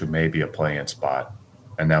to maybe a play-in spot.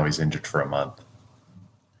 And now he's injured for a month.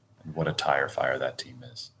 And what a tire fire that team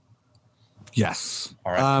is. Yes.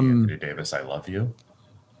 All right, Anthony Davis, I love you.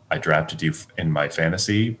 I drafted you in my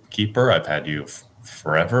fantasy keeper. I've had you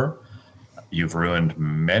forever. You've ruined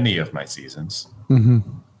many of my seasons. Mm-hmm.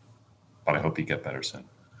 But I hope you get better soon.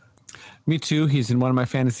 Me too. He's in one of my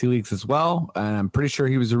fantasy leagues as well. And I'm pretty sure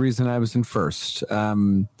he was the reason I was in first.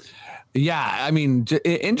 Yeah, I mean,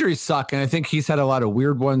 injuries suck. And I think he's had a lot of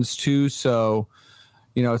weird ones too. So,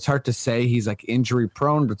 you know, it's hard to say he's like injury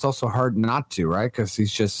prone, but it's also hard not to, right? Because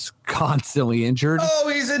he's just constantly injured. Oh,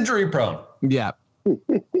 he's injury prone. Yeah.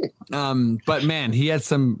 But man, he had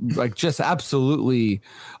some like just absolutely,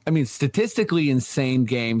 I mean, statistically insane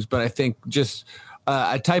games, but I think just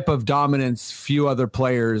a type of dominance few other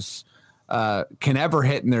players can ever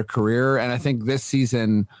hit in their career. And I think this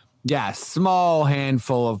season, yeah, small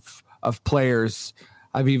handful of players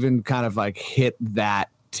have even kind of like hit that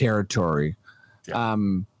territory. Yeah.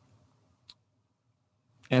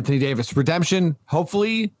 Anthony Davis redemption,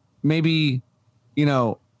 hopefully, maybe, you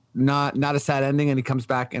know, not a sad ending, and he comes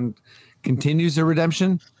back and continues the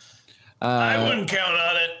redemption. I wouldn't count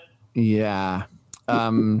on it. Yeah.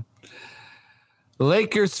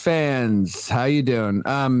 Lakers fans, how you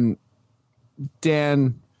doing?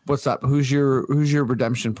 Dan, what's up? Who's your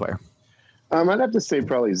redemption player? I'd have to say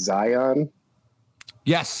probably Zion.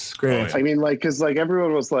 Yes, great. I mean, like, because like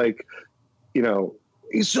everyone was like, you know,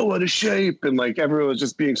 he's so out of shape, and like everyone was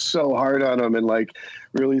just being so hard on him and like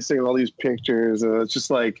releasing all these pictures, and it's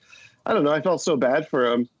just like, I don't know, I felt so bad for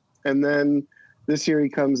him. And then this year he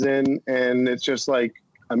comes in and it's just like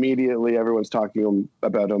immediately everyone's talking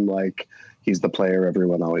about him like he's the player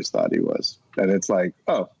everyone always thought he was. And it's like,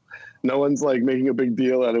 oh, no one's like making a big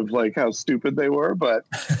deal out of like how stupid they were, but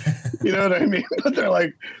you know what I mean? But they're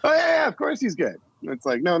like, oh yeah, of course he's good. And it's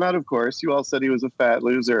like, no, not of course. You all said he was a fat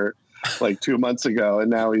loser like 2 months ago, and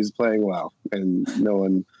now he's playing well, and no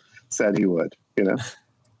one said he would, you know?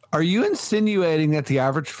 Are you insinuating that the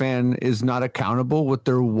average fan is not accountable with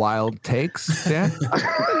their wild takes, Dan?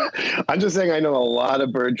 I'm just saying I know a lot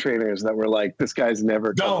of bird trainers that were like, this guy's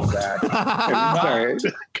never coming back.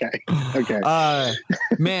 Okay.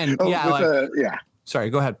 Man, yeah. Sorry,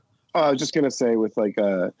 go ahead. I was just going to say with like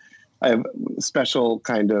I have a special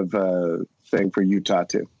kind of thing for Utah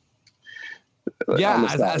too. Yeah,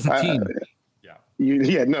 as a team.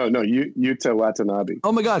 Yuta Watanabe.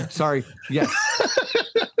 Oh my God, sorry. Yes.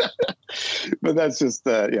 But that's just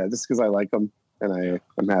just because I like him and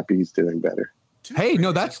I'm happy he's doing better. Hey,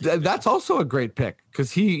 no, that's also a great pick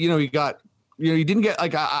because he didn't get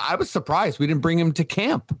like I was surprised we didn't bring him to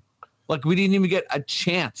camp. Like we didn't even get a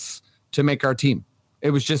chance to make our team.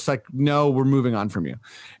 It was just like, no, we're moving on from you.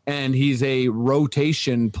 And he's a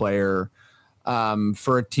rotation player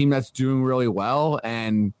for a team that's doing really well.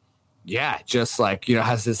 And yeah, just like, you know,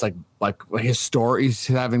 has this like historic, he's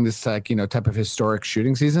having this like, you know, type of historic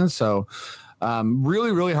shooting season. So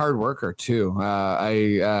really, really hard worker too.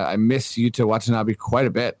 I miss Yuta Watanabe quite a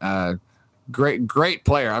bit. Great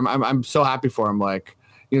player. I'm so happy for him. Like,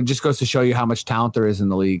 you know, just goes to show you how much talent there is in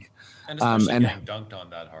the league. And especially getting dunked on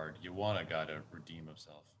that hard, you want a guy to redeem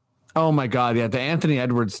himself. Oh my God, yeah, the Anthony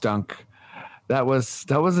Edwards dunk. That was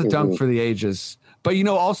a dunk for the ages. But you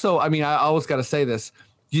know, also, I mean, I always got to say this: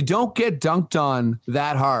 you don't get dunked on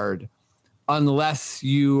that hard unless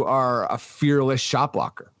you are a fearless shot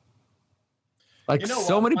blocker. Like, you know,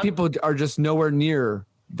 so many people are just nowhere near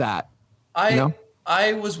that.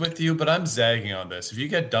 I was with you, but I'm zagging on this. If you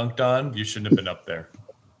get dunked on, you shouldn't have been up there.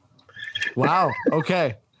 Wow.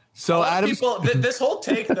 Okay. So Adam, this whole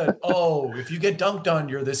take that, oh, if you get dunked on,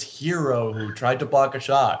 you're this hero who tried to block a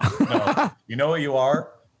shot. No, you know what you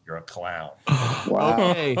are? You're a clown.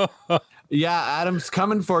 Wow. Okay. Yeah, Adam's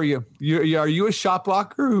coming for you. Are you a shot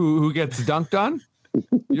blocker who gets dunked on?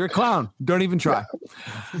 You're a clown. Don't even try.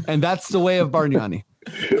 And that's the way of Bargnani.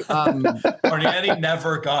 Bargnani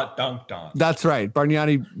never got dunked on. That's right.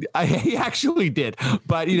 Bargnani, he actually did.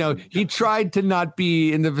 But, you know, he tried to not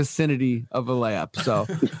be in the vicinity of a layup. So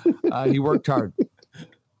he worked hard.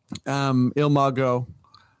 Ilmago,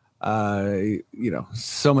 you know,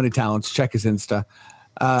 so many talents. Check his Insta.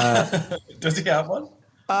 Does he have one?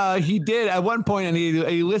 He did at one point, and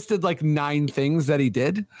he listed like 9 things that he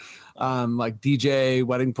did. like DJ,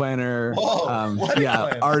 wedding planner, wedding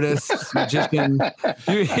planner. artist, magician.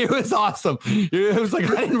 He was awesome. It was like,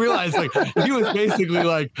 I didn't realize, like, he was basically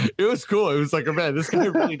like, it was cool. It was like, oh, man, this guy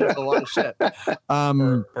really does a lot of shit.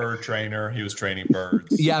 Bird trainer. He was training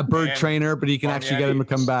birds. Yeah, bird trainer, but he can actually get him to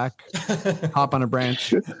come back, hop on a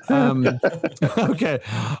branch. Okay.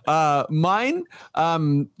 Mine.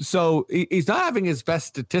 So he's not having his best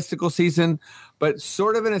statistical season, but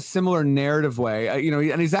sort of in a similar narrative way,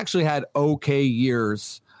 and he's actually had okay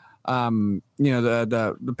years,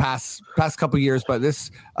 the past couple years, but this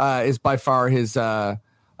is by far his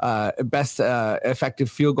best effective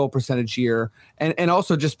field goal percentage year. And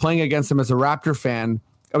also just playing against him as a Raptor fan,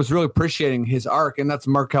 I was really appreciating his arc, and that's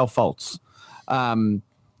Markelle Fultz.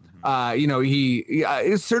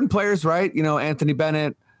 He certain players, right? Anthony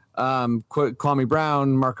Bennett, Kwame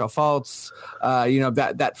Brown, Markelle Fultz,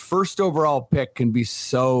 that first overall pick can be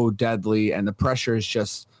so deadly, and the pressure is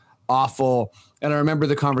just awful. And I remember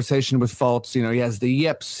the conversation with Fultz. He has the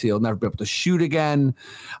yips. He'll never be able to shoot again.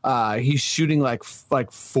 He's shooting like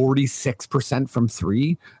 46% from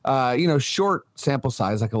three. Short sample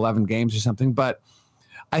size, like 11 games or something. But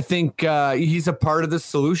I think he's a part of the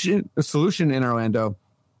solution in Orlando.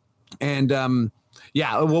 And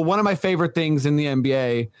one of my favorite things in the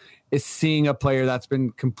NBA is seeing a player that's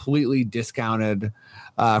been completely discounted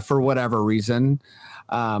for whatever reason,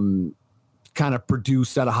 kind of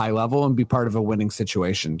produce at a high level and be part of a winning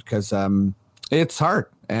situation, because it's hard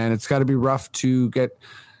and it's got to be rough to get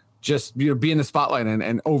be in the spotlight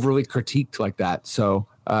and overly critiqued like that. So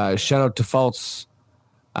shout out to Fultz.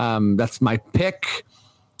 That's my pick.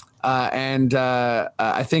 And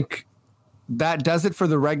I think that does it for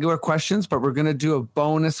the regular questions, but we're going to do a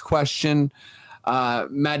bonus question.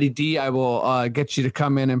 Maddie D, I will get you to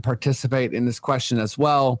come in and participate in this question as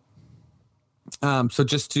well. So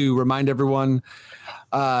just to remind everyone,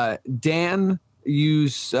 Dan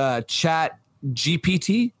used Chat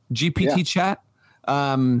GPT Chat,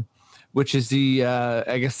 which is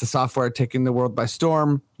the software taking the world by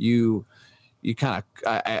storm. You kind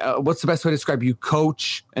of, what's the best way to describe? You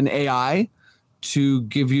coach an AI to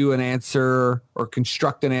give you an answer or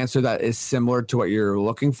construct an answer that is similar to what you're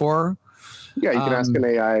looking for. Yeah, you can ask an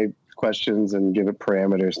AI questions and give it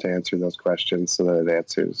parameters to answer those questions so that it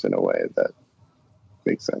answers in a way that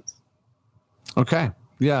makes sense. Okay.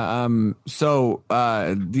 Yeah.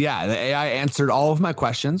 The AI answered all of my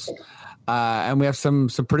questions, and we have some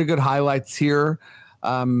pretty good highlights here.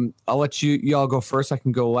 I'll let y'all go first. I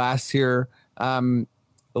can go last here.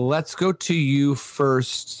 Let's go to you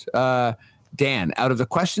first, Dan. Out of the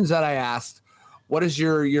questions that I asked, what is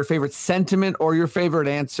your favorite sentiment or your favorite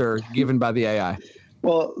answer given by the AI?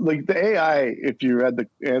 Well, like the AI, if you read the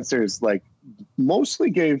answers, like mostly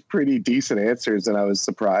gave pretty decent answers, and I was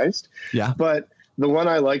surprised. Yeah. But the one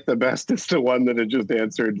I like the best is the one that it just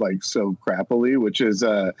answered like so crappily, which is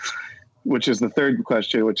the third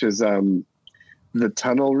question, which is the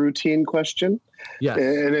tunnel routine question. Yeah.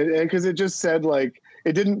 And because it just said like,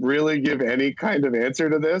 it didn't really give any kind of answer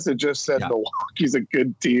to this. It just said Milwaukee's a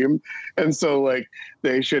good team. And so like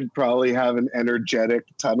they should probably have an energetic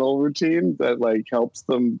tunnel routine that like helps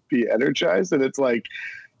them be energized. And it's like,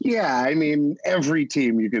 yeah, I mean, every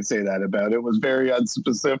team you could say that about. It was very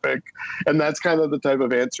unspecific. And that's kind of the type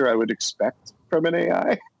of answer I would expect from an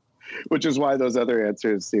AI, which is why those other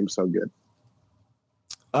answers seem so good.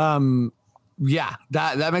 Yeah,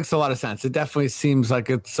 that makes a lot of sense. It definitely seems like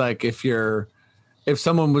it's like if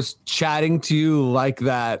someone was chatting to you like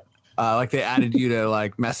that, like they added you to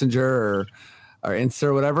like Messenger or Insta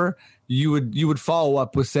or whatever, you would follow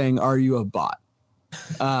up with saying, "Are you a bot?"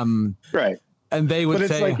 Right. And they would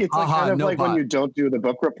say, it's like kind of no like bot. when you don't do the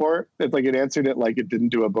book report. It's like it answered it like it didn't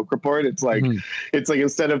do a book report. It's like it's like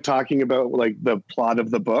instead of talking about like the plot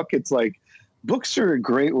of the book, it's like books are a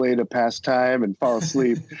great way to pass time and fall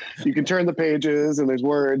asleep. You can turn the pages and there's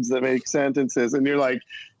words that make sentences, and you're like,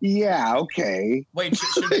 yeah, okay. Wait,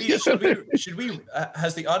 should we?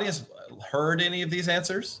 Has the audience heard any of these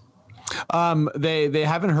answers? They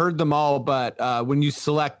haven't heard them all, but when you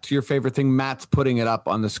select your favorite thing, Matt's putting it up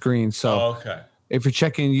on the screen. So if you're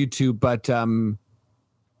checking YouTube, but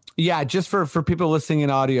yeah, just for people listening in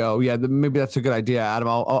audio, yeah, maybe that's a good idea, Adam.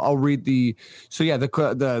 I'll read the. So yeah,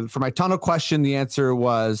 the for my tunnel question, the answer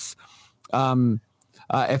was,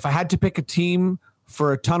 if I had to pick a team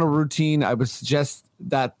for a tunnel routine, I would suggest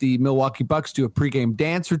that the Milwaukee Bucks do a pregame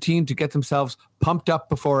dance routine to get themselves pumped up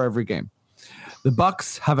before every game. The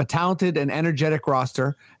Bucks have a talented and energetic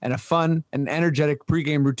roster, and a fun and energetic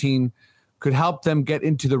pregame routine could help them get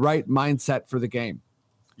into the right mindset for the game.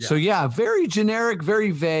 Yeah. So yeah, very generic, very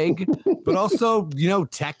vague, but also,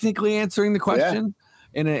 technically answering the question.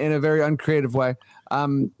 in a very uncreative way.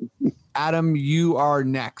 Adam, you are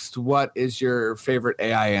next. What is your favorite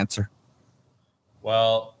AI answer?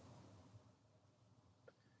 Well,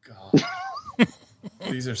 God,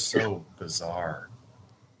 these are so bizarre.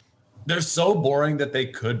 They're so boring that they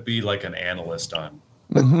could be like an analyst on.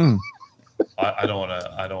 Mm-hmm. I don't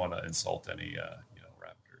want to insult any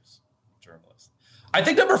Raptors journalists. I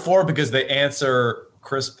think number 4 because they answer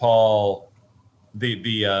Chris Paul,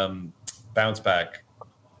 the bounce back.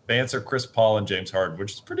 They answer Chris Paul and James Harden,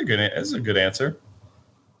 which is pretty good. It's a good answer.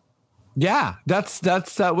 Yeah, this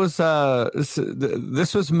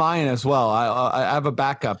was mine as well. I have a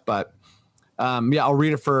backup, but I'll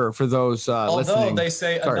read it for those Although listening. they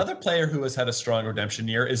say another player who has had a strong redemption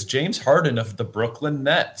year is James Harden of the Brooklyn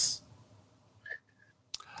Nets.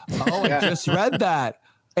 Oh, I just read that.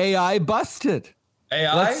 AI busted.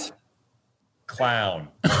 AI? Clown.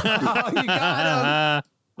 Oh, you got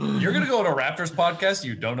him. You're going to go to a Raptors podcast?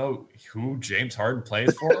 You don't know who James Harden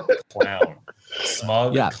plays for? Clown.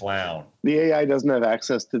 Smug clown. The AI doesn't have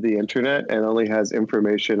access to the internet and only has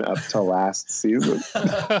information up to last season.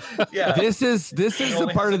 Yeah. This is the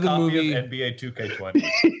part of the movie. Of NBA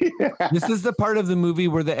 2K20. This is the part of the movie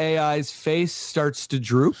where the AI's face starts to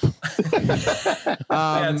droop.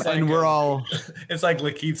 And we're all. It's like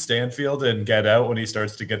Lakeith Stanfield in Get Out when he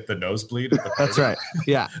starts to get the nosebleed. At the That's right.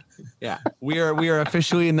 Yeah. We are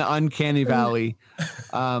officially in the uncanny valley.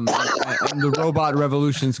 And the robot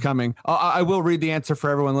revolution's coming. I will read the answer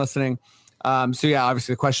for everyone listening. Obviously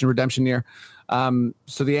the question redemption year.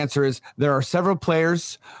 So the answer is there are several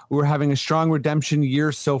players who are having a strong redemption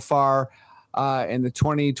year so far in the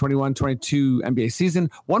 2021-22 NBA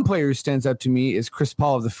season. One player who stands out to me is Chris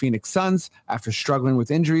Paul of the Phoenix Suns after struggling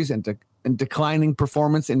with injuries and declining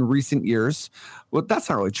performance in recent years. Well, that's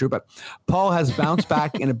not really true, but Paul has bounced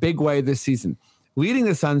back in a big way this season, leading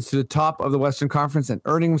the Suns to the top of the Western Conference and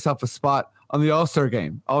earning himself a spot on the All-Star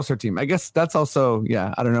team. I guess that's also,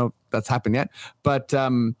 I don't know if that's happened yet, but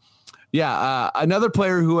another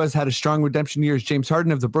player who has had a strong redemption year is James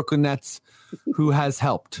Harden of the Brooklyn Nets, who has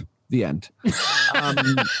helped. The end.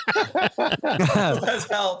 Has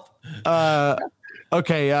helped.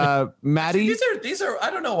 Okay, Maddie. These are. I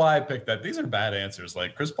don't know why I picked that. These are bad answers.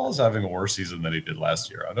 Like Chris Paul's having a worse season than he did last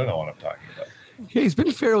year. I don't know what I'm talking about. Yeah, he's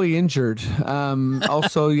been fairly injured.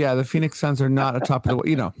 Also, the Phoenix Suns are not atop of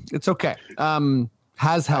the. It's okay.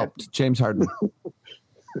 Has helped James Harden.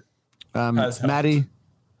 Maddie,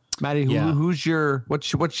 who's your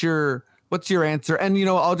what's your answer? And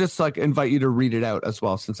I'll just invite you to read it out as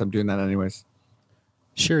well, since I'm doing that anyways.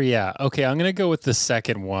 Sure. Yeah. Okay. I'm gonna go with the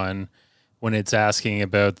second one when it's asking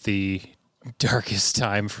about the darkest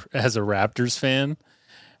time as a Raptors fan.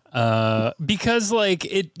 Because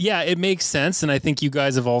it makes sense. And I think you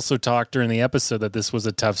guys have also talked during the episode that this was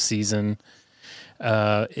a tough season.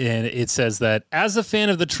 And it says that as a fan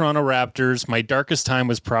of the Toronto Raptors, my darkest time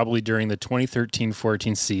was probably during the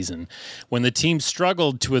 2013-14 season when the team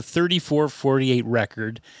struggled to a 34-48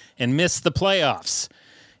 record and missed the playoffs.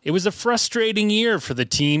 It was a frustrating year for the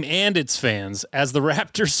team and its fans as the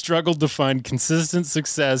Raptors struggled to find consistent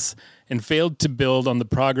success and failed to build on the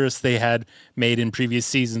progress they had made in previous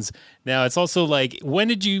seasons. Now, it's also when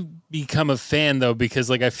did you become a fan, though? Because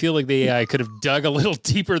I feel like the AI could have dug a little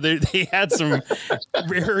deeper. They had some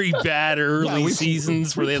very bad early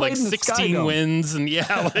seasons where they had 16 wins. And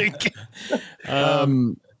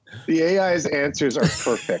the AI's answers are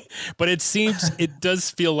perfect. But it does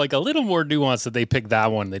feel like a little more nuanced that they picked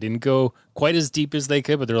that one. They didn't go quite as deep as they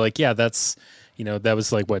could, but they're that's, that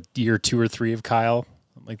was year 2 or 3 of Kyle,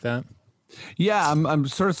 something like that. Yeah, I'm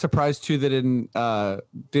sort of surprised too that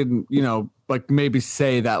didn't maybe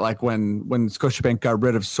say that when Scotiabank got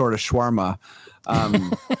rid of Sorta Shawarma,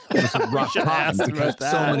 it was a rough time because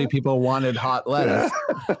so many people wanted hot lettuce.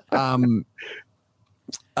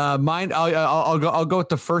 Mine, I'll go with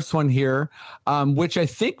the first one here, which I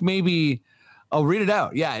think maybe I'll read it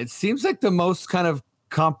out. Yeah, it seems like the most kind of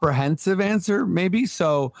comprehensive answer, maybe.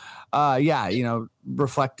 So,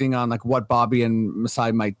 reflecting on what Bobby and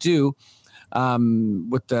Masai might do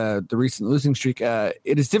with the recent losing streak,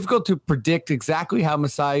 it is difficult to predict exactly how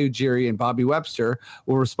Masai Ujiri and Bobby Webster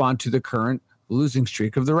will respond to the current losing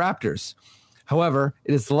streak of the Raptors. However,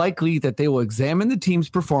 it is likely that they will examine the team's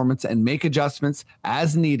performance and make adjustments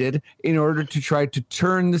as needed in order to try to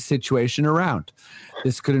turn the situation around.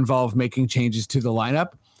 This could involve making changes to the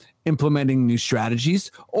lineup, implementing new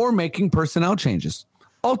strategies, or making personnel changes.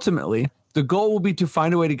 Ultimately, the goal will be to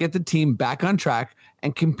find a way to get the team back on track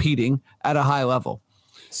and competing at a high level.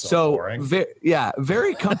 So boring.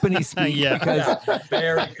 very company speak. Yeah. Because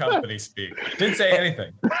Very company speak. Didn't say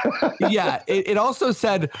anything. yeah, it also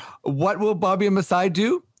said, what will Bobby and Masai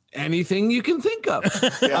do? Anything you can think of.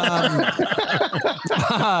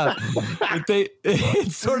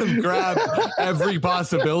 It sort of grabbed every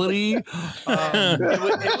possibility. It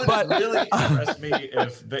would really interest me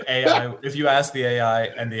if you asked the AI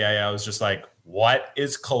and the AI was just like, what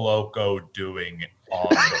is Coloco doing on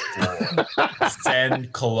the floor?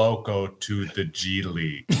 Send Coloco to the G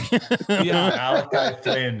League. Malachi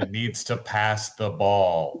Flynn needs to pass the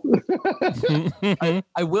ball.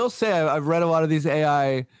 I will say I've read a lot of these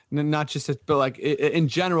AI, not just it, but like in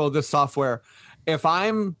general, the software. If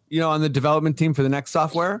I'm, on the development team for the next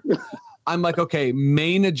software, I'm like, okay,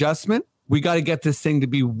 main adjustment. We got to get this thing to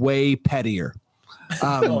be way pettier.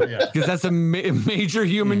 Because that's a major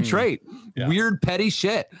human trait. Yeah. Weird, petty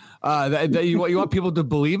shit. That you want people to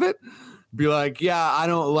believe it. Be like, yeah, I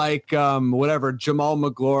don't like whatever Jamal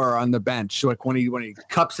McGlure on the bench. Like when he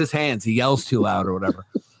cups his hands, he yells too loud or whatever.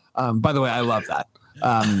 By the way, I love that.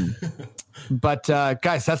 But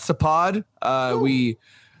guys, that's the pod. We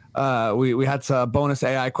had some bonus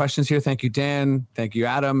AI questions here. Thank you, Dan. Thank you,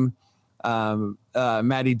 Adam.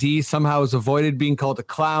 Maddie D somehow has avoided being called a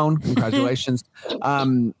clown. Congratulations.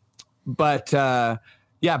 But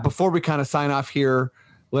before we kind of sign off here,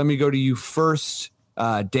 let me go to you first.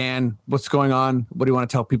 Dan, what's going on? What do you want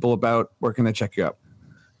to tell people about? Where can they check you out?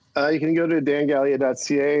 You can go to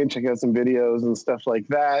dangallia.ca and check out some videos and stuff like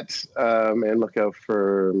that. And look out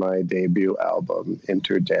for my debut album,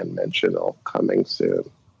 Interdimensional, coming soon.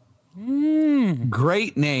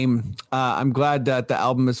 Great name. I'm glad that the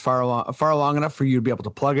album is far along enough for you to be able to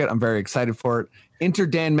plug it. I'm very excited for it.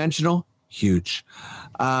 Interdimensional, huge.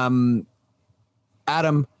 Adam,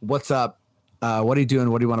 what's up? What are you doing?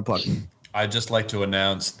 What do you want to plug? I'd just like to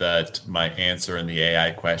announce that my answer in the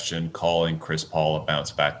AI question, calling Chris Paul a bounce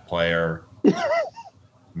back player,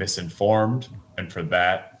 misinformed. And for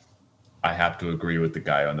that, I have to agree with the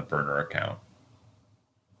guy on the burner account.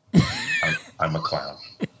 I'm a clown.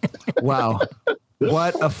 Wow.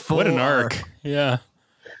 What an arc. Yeah.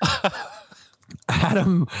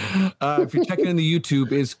 Adam, if you're checking in the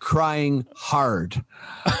YouTube, is crying hard.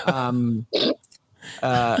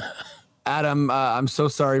 Adam, I'm so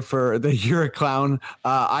sorry for that you're a clown.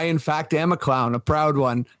 I, in fact, am a clown, a proud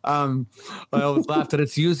one. I always laugh that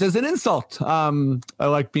it's used as an insult. I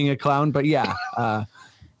like being a clown, but yeah.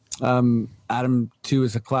 Adam, too,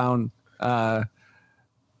 is a clown.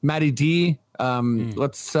 Maddie D,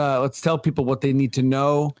 let's tell people what they need to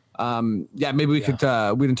know. Maybe we could,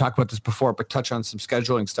 we didn't talk about this before, but touch on some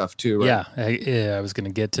scheduling stuff too, right? Yeah, I was going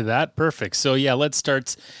to get to that. Perfect. So let's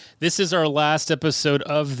start. This is our last episode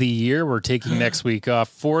of the year. We're taking next week off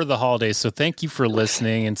for the holidays. So thank you for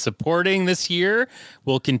listening and supporting this year.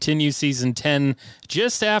 We'll continue season 10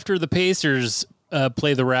 just after the Pacers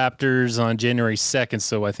play the Raptors on January 2nd.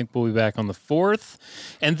 So I think we'll be back on the 4th.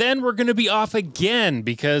 And then we're going to be off again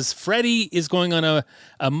because Freddie is going on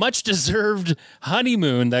a much-deserved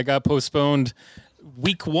honeymoon that got postponed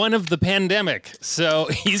week 1 of the pandemic. So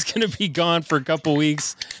he's going to be gone for a couple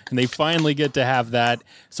weeks, and they finally get to have that.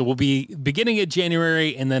 So we'll be beginning at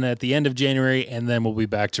January and then at the end of January, and then we'll be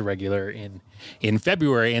back to regular in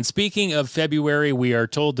February. And speaking of February, we are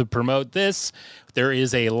told to promote this. There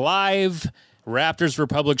is a live Raptors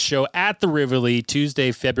Republic show at the Rivoli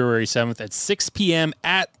Tuesday, February 7th at 6 p.m.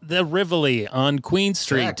 at the Rivoli on Queen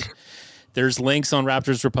Street. Check. There's links on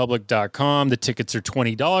raptorsrepublic.com. The tickets are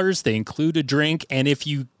 $20. They include a drink. And if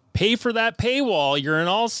you pay for that paywall, you're an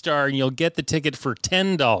all-star and you'll get the ticket for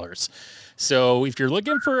 $10. So if you're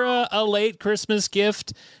looking for a late Christmas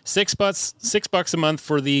gift, $6 a month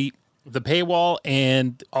for the paywall,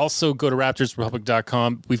 and also go to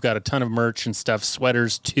raptorsrepublic.com. We've got a ton of merch and stuff,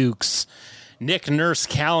 sweaters, toques, Nick Nurse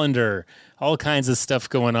calendar, all kinds of stuff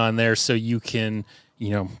going on there. So you can,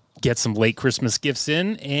 get some late Christmas gifts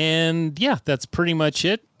in. And yeah, that's pretty much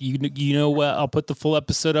it. I'll put the full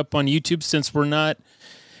episode up on YouTube since we're not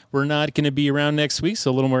going to be around next week.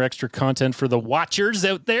 So a little more extra content for the watchers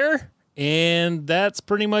out there. And that's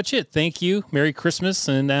pretty much it. Thank you. Merry Christmas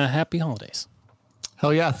and happy holidays.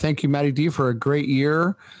 Hell yeah. Thank you, Maddie D, for a great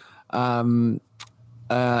year. And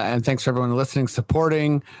thanks for everyone listening,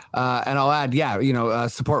 supporting. And I'll add,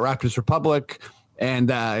 support Raptors Republic. And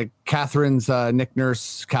Catherine's Nick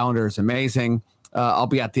Nurse calendar is amazing. I'll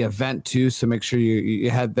be at the event too, so make sure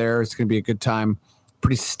you head there. It's going to be a good time.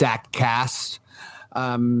 Pretty stacked cast.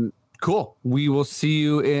 Cool. We will see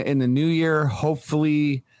you in the new year.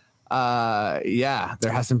 Hopefully, there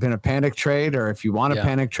hasn't been a panic trade, or if you want a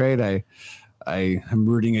panic trade, I am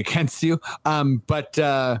rooting against you. But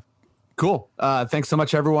Cool. Thanks so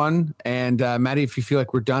much, everyone. And Maddie, if you feel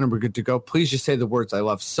like we're done and we're good to go, please just say the words I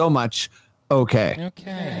love so much. Okay.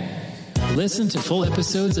 Listen to full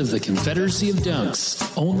episodes of the Confederacy of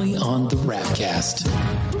Dunks only on the Rapcast.